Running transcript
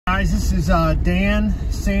guys, this is Dan,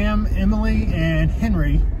 Sam, Emily, and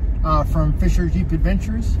Henry from Fisher Jeep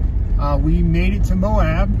Adventures. We made it to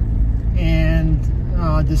Moab and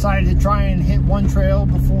decided to try and hit one trail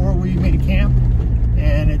before we made a camp.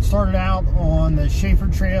 And it started out on the Shafer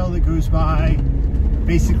Trail that goes by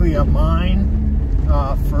basically a mine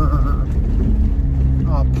for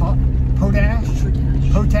potash.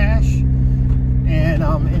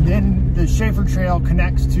 And then the Shafer Trail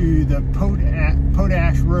connects to the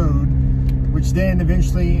Potash Road, which then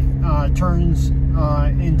eventually turns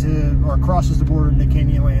into or crosses the border into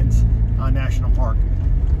Canyonlands National Park.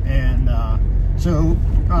 And so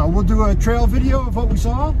we'll do a trail video of what we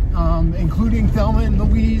saw, including Thelma and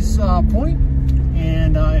Louise Point.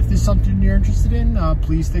 And if this is something you're interested in,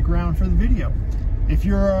 please stick around for the video. If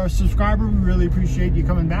you're a subscriber, we really appreciate you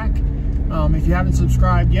coming back. If you haven't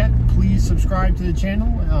subscribed yet, please subscribe to the channel.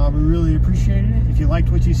 We really appreciate it. If you liked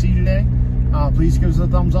what you see today, please give us a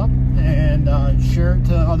thumbs up and share it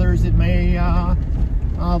to others that may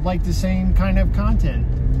like the same kind of content.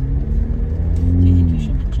 Do you think you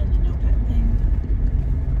should mention the notepad thing?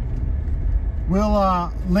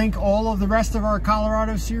 We'll link all of the rest of our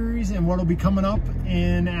Colorado series and what will be coming up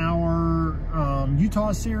in our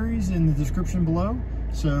Utah series in the description below.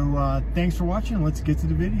 So thanks for watching. Let's get to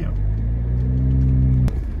the video.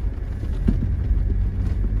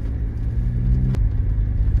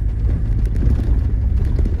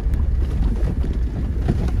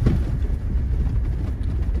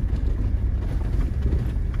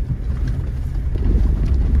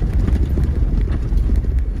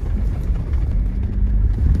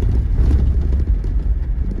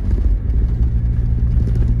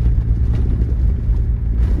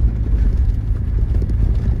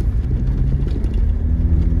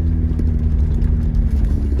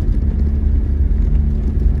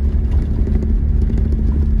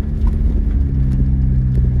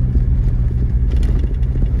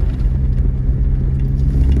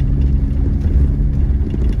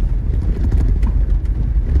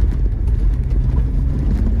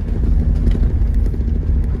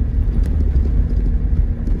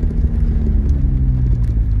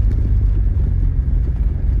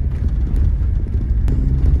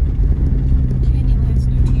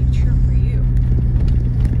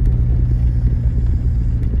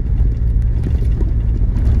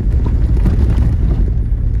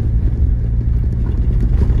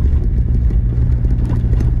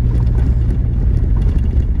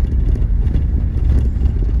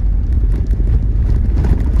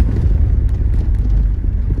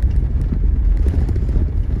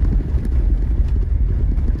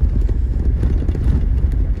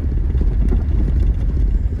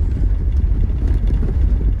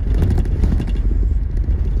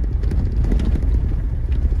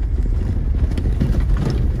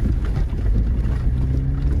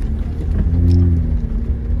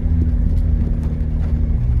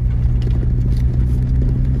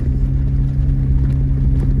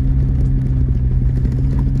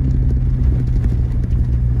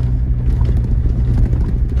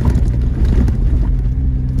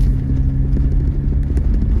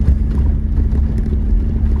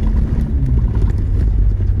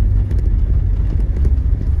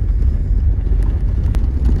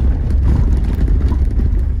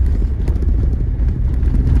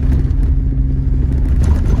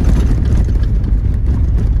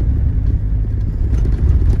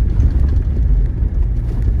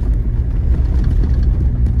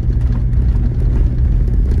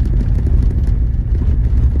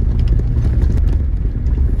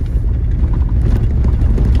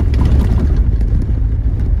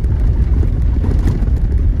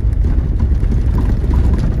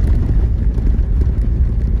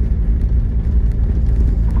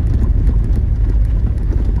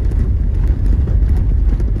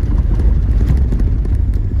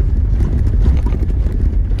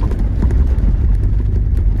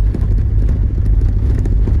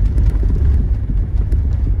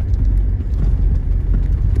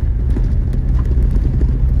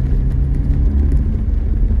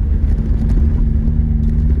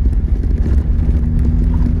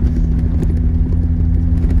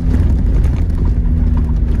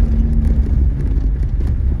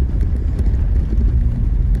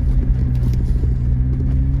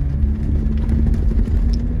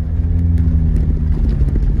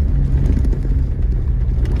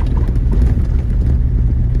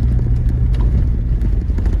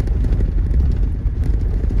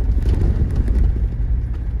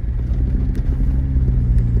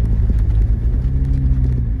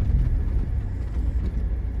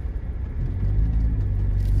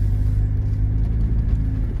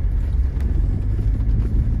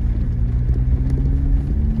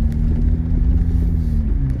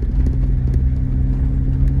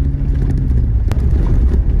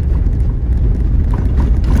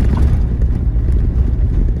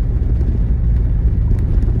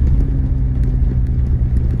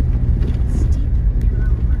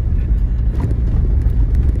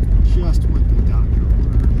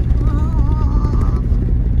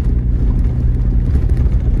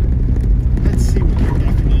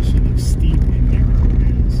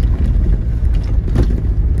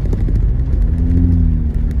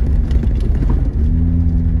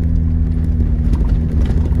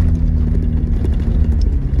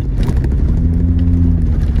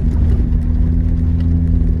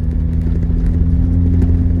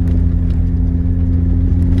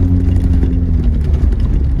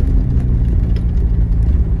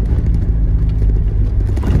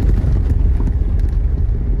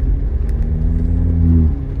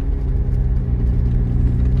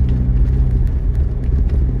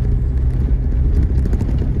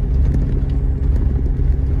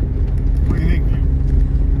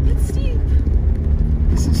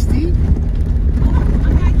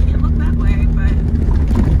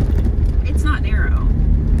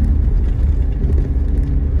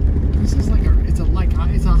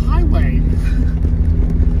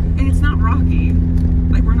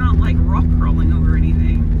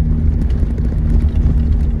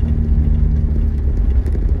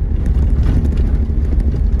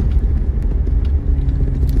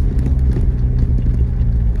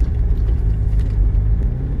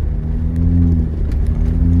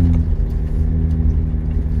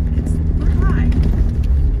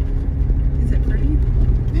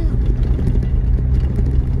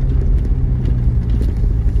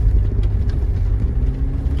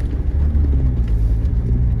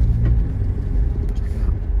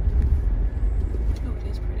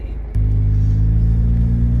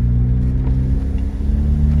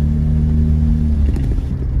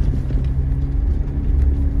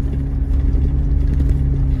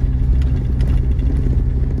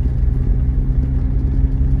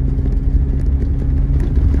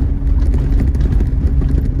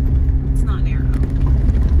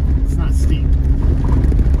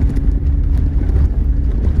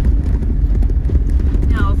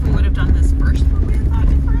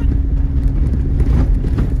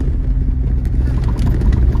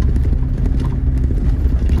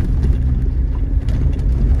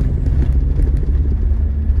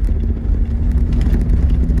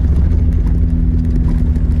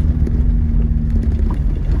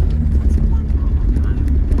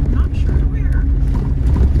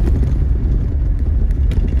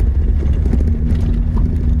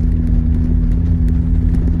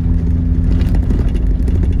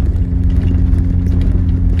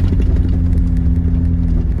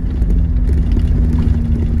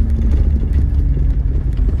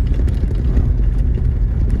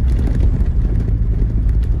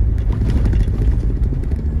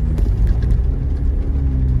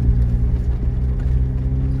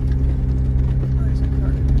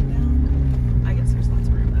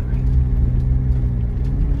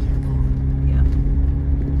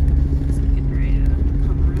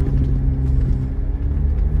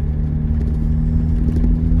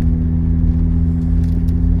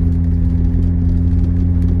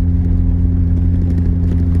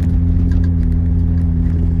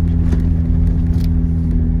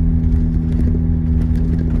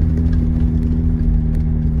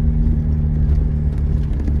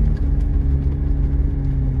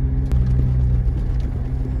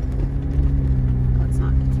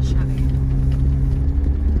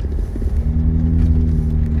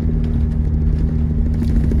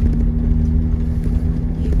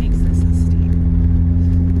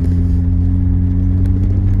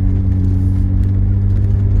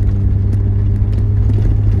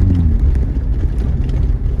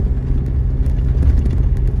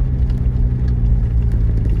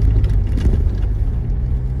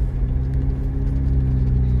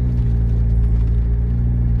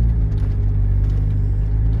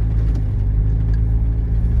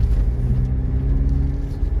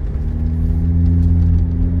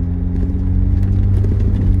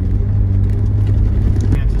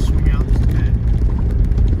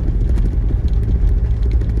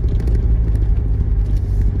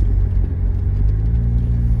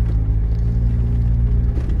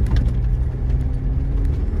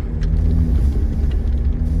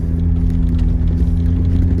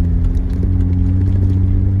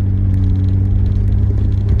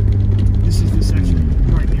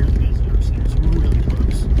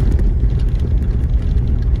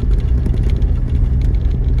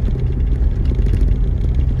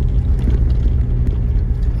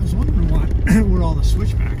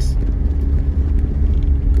 Switchbacks.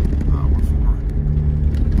 What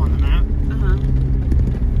for? On the map.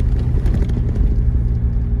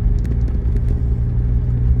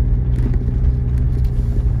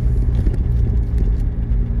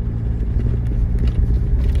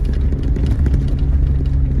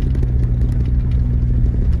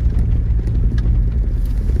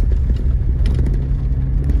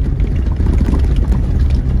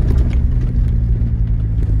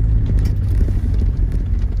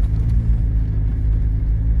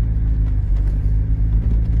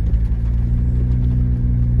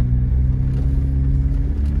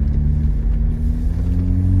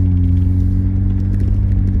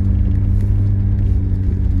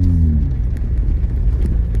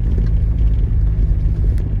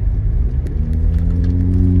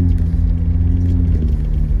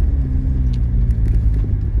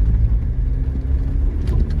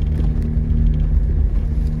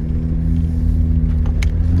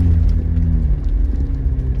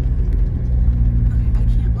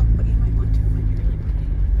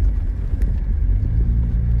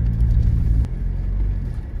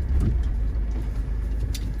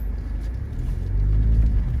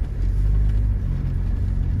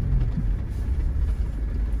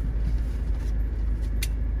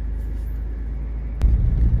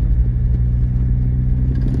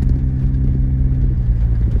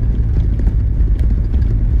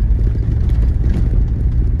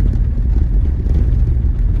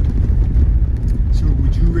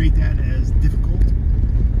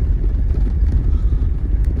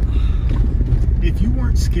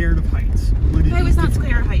 Scared of heights? If I was not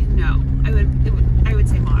scared of heights, no. I would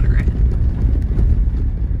say moderate.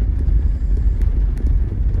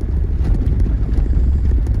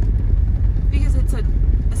 Because it's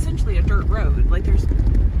essentially a dirt road. Like there's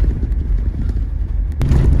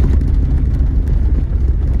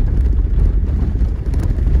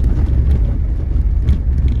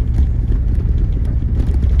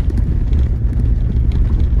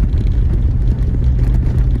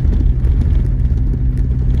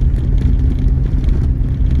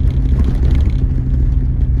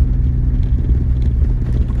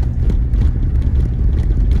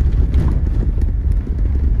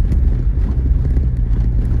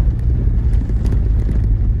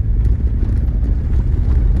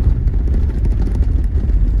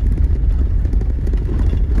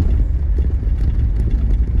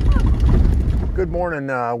Good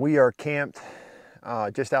morning. We are camped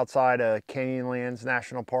just outside of Canyonlands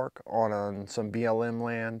National Park on some BLM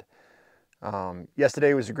land.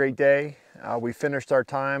 Yesterday was a great day. We finished our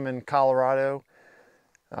time in Colorado,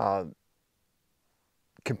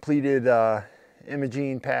 completed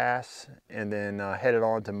Imogene Pass, and then headed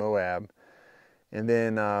on to Moab. And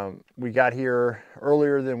then we got here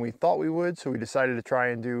earlier than we thought we would, so we decided to try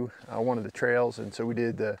and do one of the trails. And so we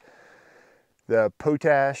did the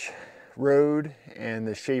Potash Road and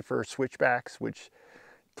the Shafer Switchbacks, which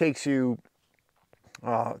takes you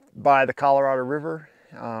by the Colorado River.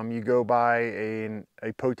 You go by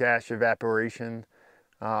a potash evaporation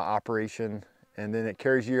operation, and then it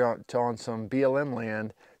carries you out on some BLM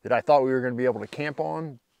land that I thought we were going to be able to camp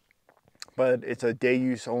on, but it's a day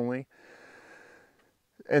use only.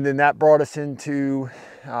 And then that brought us into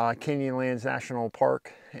Canyonlands National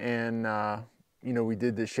Park, and you know, we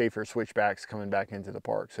did the Shafer Switchbacks coming back into the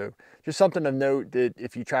park. So just something to note, that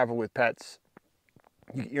if you travel with pets,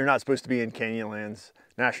 you're not supposed to be in Canyonlands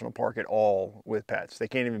National Park at all with pets. They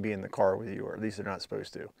can't even be in the car with you, or at least they're not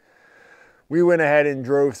supposed to. We went ahead and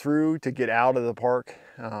drove through to get out of the park.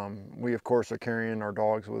 We of course are carrying our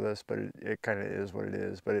dogs with us, but it kind of is what it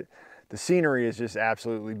is. But the scenery is just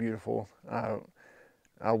absolutely beautiful.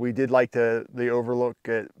 We did like the overlook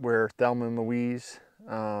at where Thelma and Louise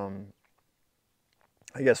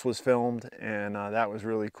I guess was filmed, and that was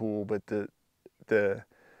really cool. But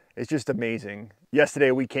it's just amazing.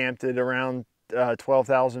 Yesterday we camped at around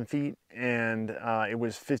 12,000 feet, and it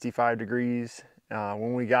was 55 degrees.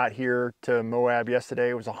 When we got here to Moab yesterday,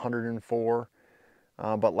 it was 104.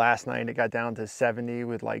 But last night it got down to 70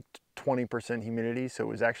 with like 20% humidity, so it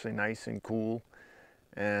was actually nice and cool.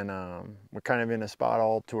 And we're kind of in a spot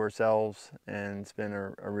all to ourselves, and it's been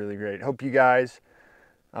a really great. Hope you guys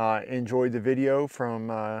enjoyed the video from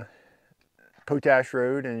Potash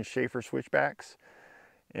Road and Shafer Switchbacks.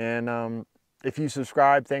 And if you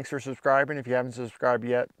subscribe, thanks for subscribing. If you haven't subscribed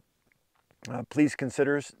yet, please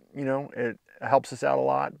consider, you know, it helps us out a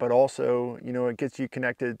lot, but also, you know, it gets you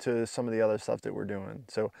connected to some of the other stuff that we're doing.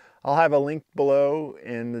 So I'll have a link below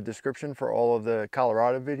in the description for all of the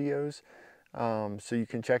Colorado videos, so you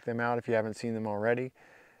can check them out if you haven't seen them already.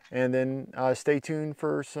 And then stay tuned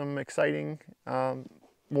for some exciting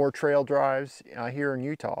more trail drives here in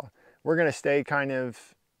Utah. We're going to stay kind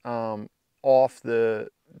of off the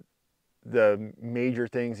major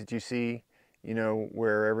things that you see, you know,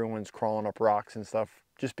 where everyone's crawling up rocks and stuff,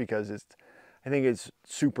 just because I think it's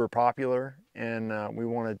super popular, and we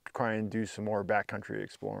want to try and do some more backcountry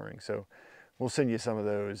exploring. So we'll send you some of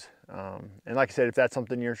those. And like I said, if that's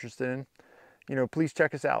something you're interested in, you know, please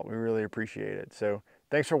check us out. We really appreciate it. So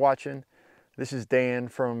thanks for watching. This is Dan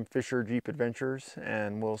from Fisher Jeep Adventures,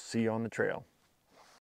 and we'll see you on the trail.